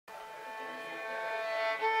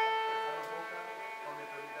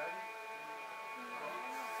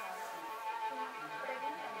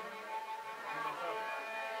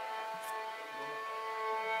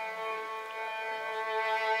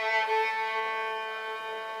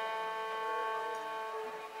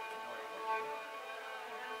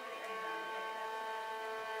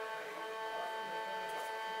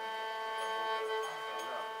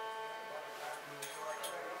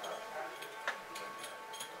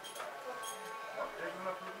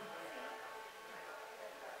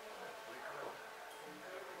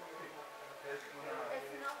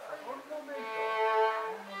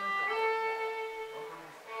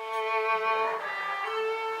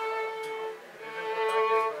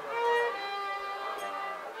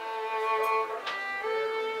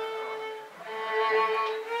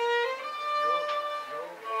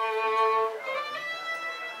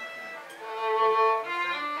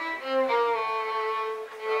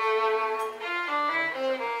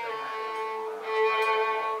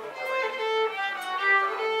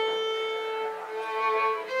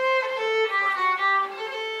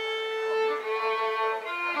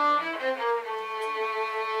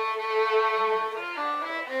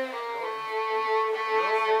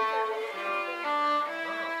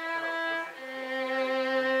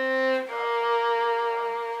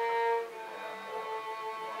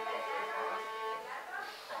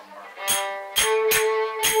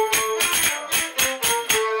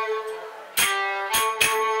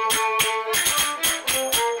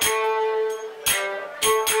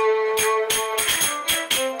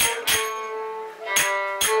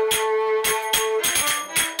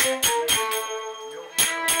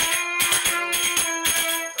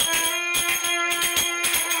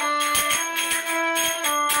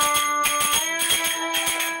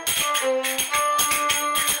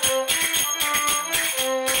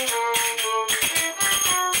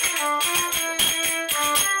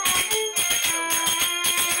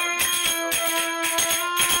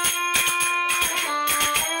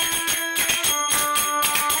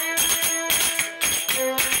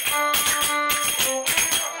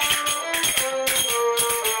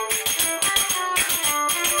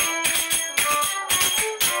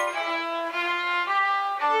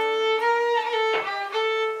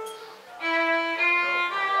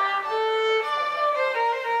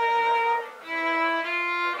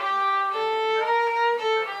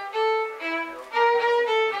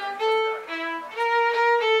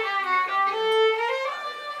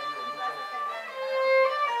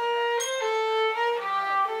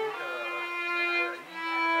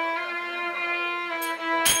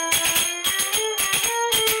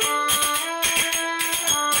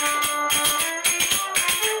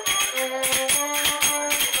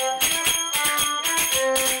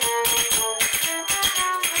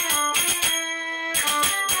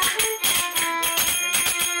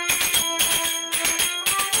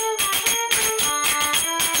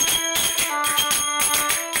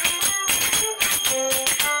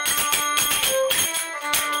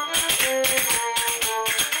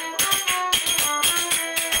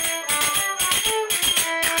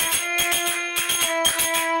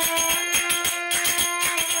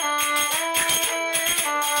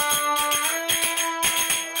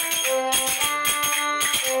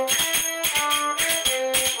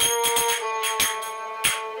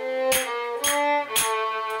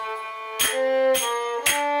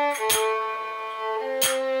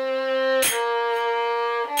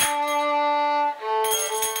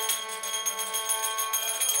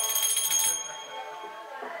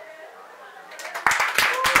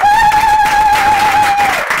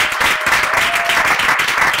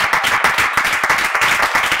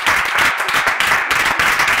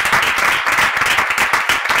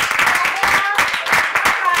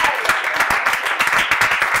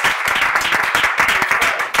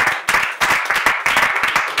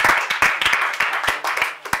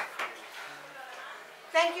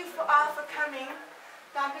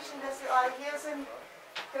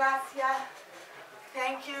gracias.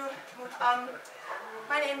 Thank you.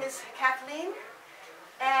 My name is Kathleen,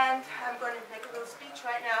 and I'm going to make a little speech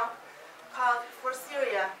right now called For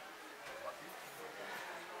Syria.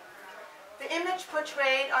 The image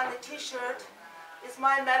portrayed on the T-shirt is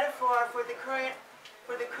my metaphor for the current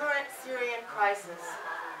Syrian crisis.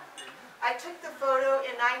 I took the photo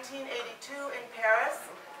in 1982 in Paris,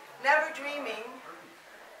 never dreaming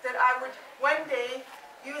that I would one day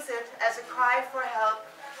use it as a cry for help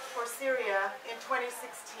for Syria in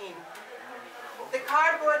 2016. The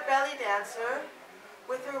cardboard belly dancer,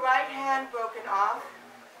 with her right hand broken off,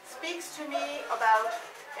 speaks to me about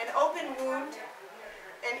an open wound,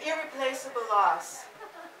 an irreplaceable loss.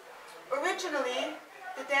 Originally,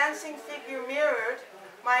 the dancing figure mirrored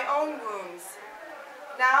my own wounds.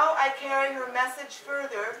 Now I carry her message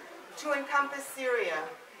further to encompass Syria,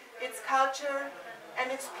 its culture,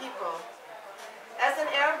 and its people. As an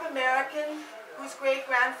Arab American whose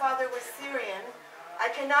great-grandfather was Syrian, I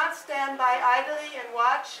cannot stand by idly and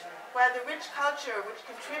watch while the rich culture which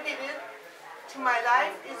contributed to my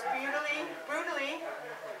life is brutally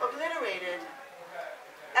obliterated.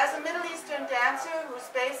 As a Middle Eastern dancer whose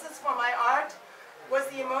basis for my art was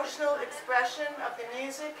the emotional expression of the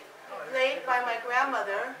music played by my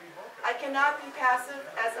grandmother, I cannot be passive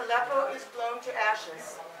as Aleppo is blown to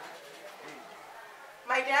ashes.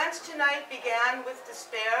 My dance tonight began with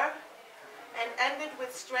despair and ended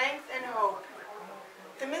with strength and hope.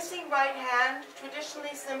 The missing right hand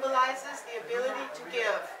traditionally symbolizes the ability to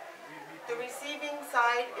give. The receiving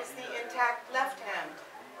side is the intact left hand.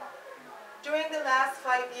 During the last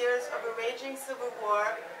 5 years of a raging civil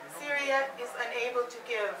war, Syria is unable to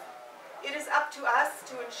give. It is up to us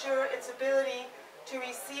to ensure its ability to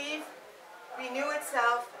receive, renew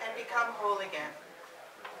itself, and become whole again.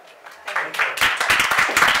 Thank you.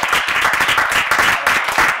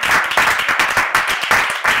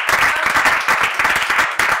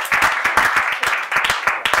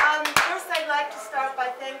 First, I'd like to start by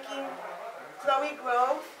thanking Chloe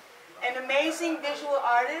Grove, an amazing visual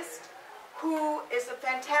artist who is a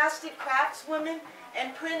fantastic craftswoman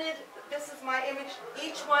and printed, this is my image,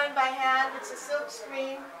 each one by hand. It's a silk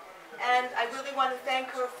screen, and I really want to thank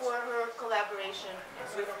her for her collaboration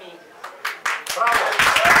with me. Bravo.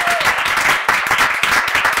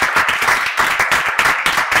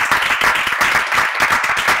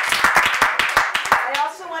 I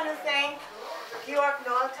also want to thank Georg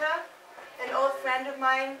Nolta, an old friend of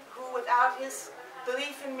mine who, without his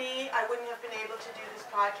belief in me, I wouldn't have been able to do this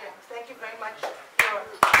project. Thank you very much, Georg.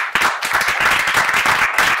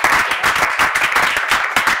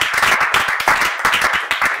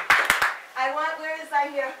 Where is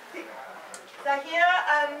Zaher? Zaher,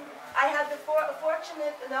 I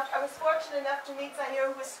was fortunate enough to meet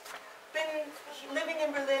Zaher, who has been living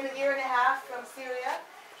in Berlin a year and a half from Syria.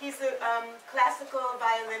 He's a classical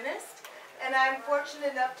violinist, and I'm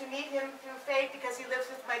fortunate enough to meet him through fate because he lives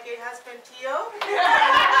with my gay husband, Theo,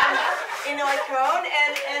 in Neukölln,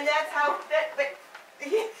 and that's how, but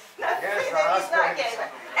he's not gay, but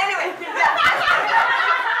anyway,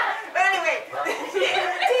 but anyway,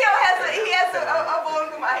 Theo has a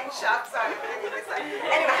Wohngemeinschaft, sorry.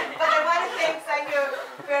 Anyway, but I want to thank Zaher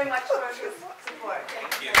very much for his support.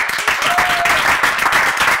 Thank you.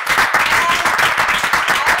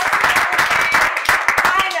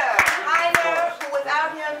 Heiner, who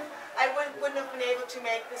without him, I wouldn't have been able to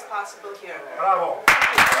make this possible here. Bravo. I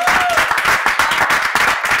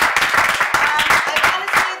want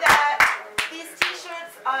to say that these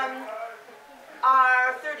t-shirts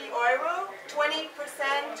are 30 euro. 20%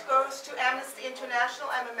 goes to Amnesty International.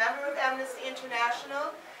 I'm a member of Amnesty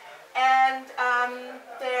International. And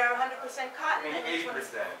they're 100% cotton. I mean,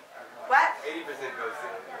 80%. What? 80% goes to...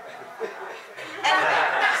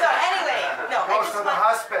 Anyway, no. Goes to the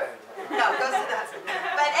husband. No, goes to the husband.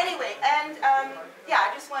 But anyway, and yeah,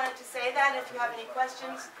 I just wanted to say that. If you have any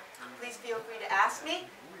questions, please feel free to ask me.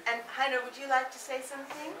 And Heiner, would you like to say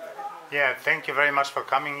something? Yeah, thank you very much for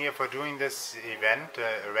coming here, for doing this event,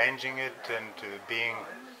 arranging it, and being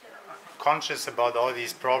conscious about all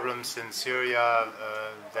these problems in Syria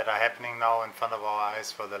that are happening now in front of our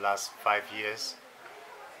eyes for the last 5 years.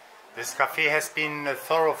 This cafe has been a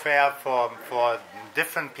thoroughfare for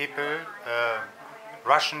different people,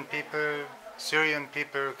 Russian people, Syrian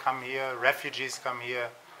people come here, refugees come here,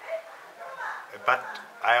 but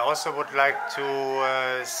I also would like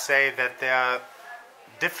to say that there are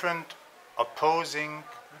different opposing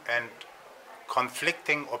and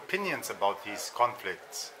conflicting opinions about these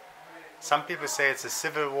conflicts. Some people say it's a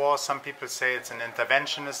civil war, some people say it's an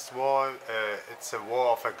interventionist war, it's a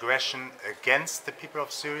war of aggression against the people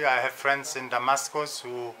of Syria. I have friends in Damascus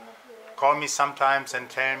who call me sometimes and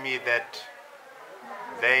tell me that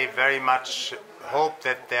they very much hope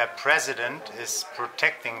that their president is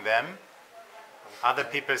protecting them. Other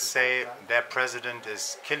people say their president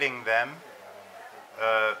is killing them.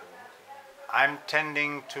 I'm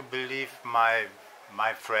tending to believe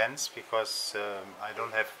my friends, because I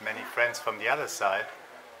don't have many friends from the other side.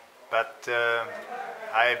 But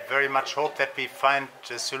I very much hope that we find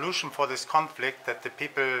a solution for this conflict, that the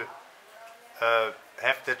people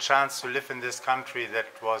have the chance to live in this country that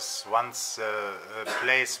was once a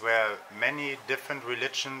place where many different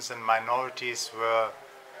religions and minorities were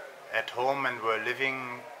at home and were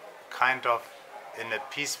living kind of in a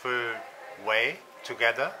peaceful way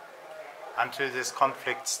together until this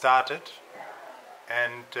conflict started.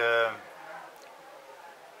 And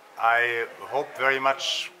I hope very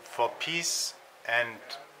much for peace and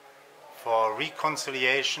for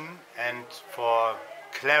reconciliation and for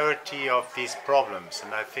clarity of these problems.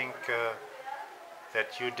 And I think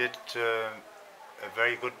that you did a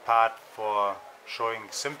very good part for showing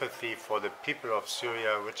sympathy for the people of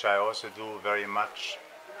Syria, which I also do very much.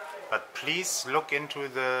 But please look into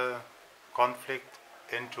the conflict,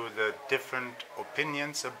 into the different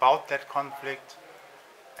opinions about that conflict.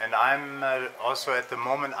 And I'm also at the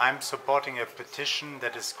moment, I'm supporting a petition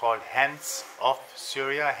that is called Hands Off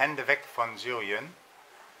Syria, Hände weg von Syrien.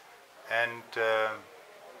 And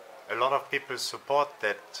a lot of people support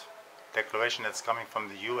that declaration that's coming from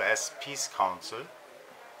the US Peace Council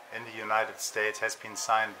in the United States, has been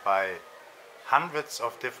signed by hundreds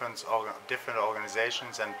of different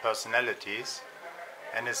organizations and personalities,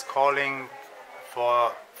 and is calling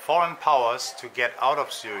for foreign powers to get out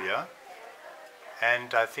of Syria.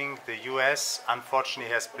 And I think the US,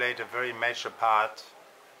 unfortunately, has played a very major part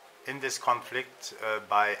in this conflict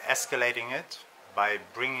by escalating it, by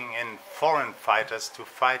bringing in foreign fighters to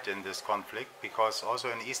fight in this conflict, because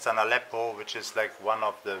also in eastern Aleppo, which is like one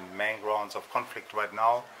of the main grounds of conflict right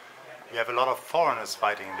now, we have a lot of foreigners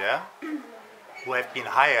fighting there who have been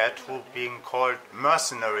hired, who are being called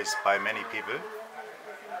mercenaries by many people.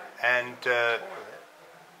 And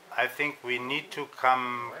I think we need to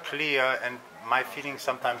come clear, and my feeling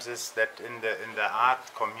sometimes is that in the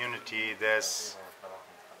art community there's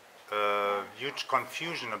huge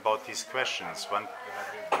confusion about these questions.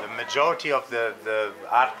 The majority of the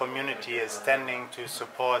art community is tending to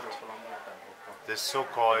support the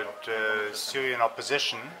so-called Syrian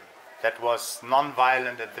opposition that was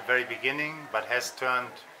non-violent at the very beginning, but has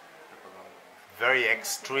turned very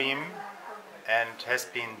extreme and has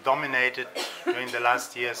been dominated during the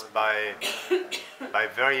last years by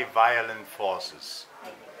very violent forces.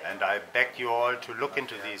 And I beg you all to look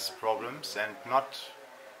into these problems and not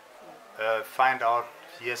find out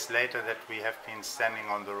years later that we have been standing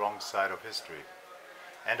on the wrong side of history.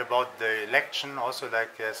 And about the election, also,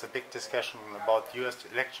 like, there's a big discussion about US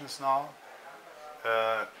elections now.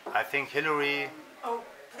 I think Hillary... Oh,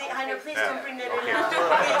 Heiner, please don't bring that in Okay. now.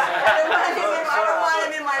 Please. I don't want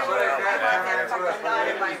him in my room. I want him not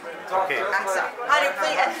in my room. Okay. I'm sorry. Heiner,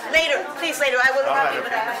 please, later, I will help you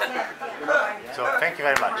with that. So thank you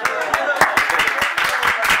very much.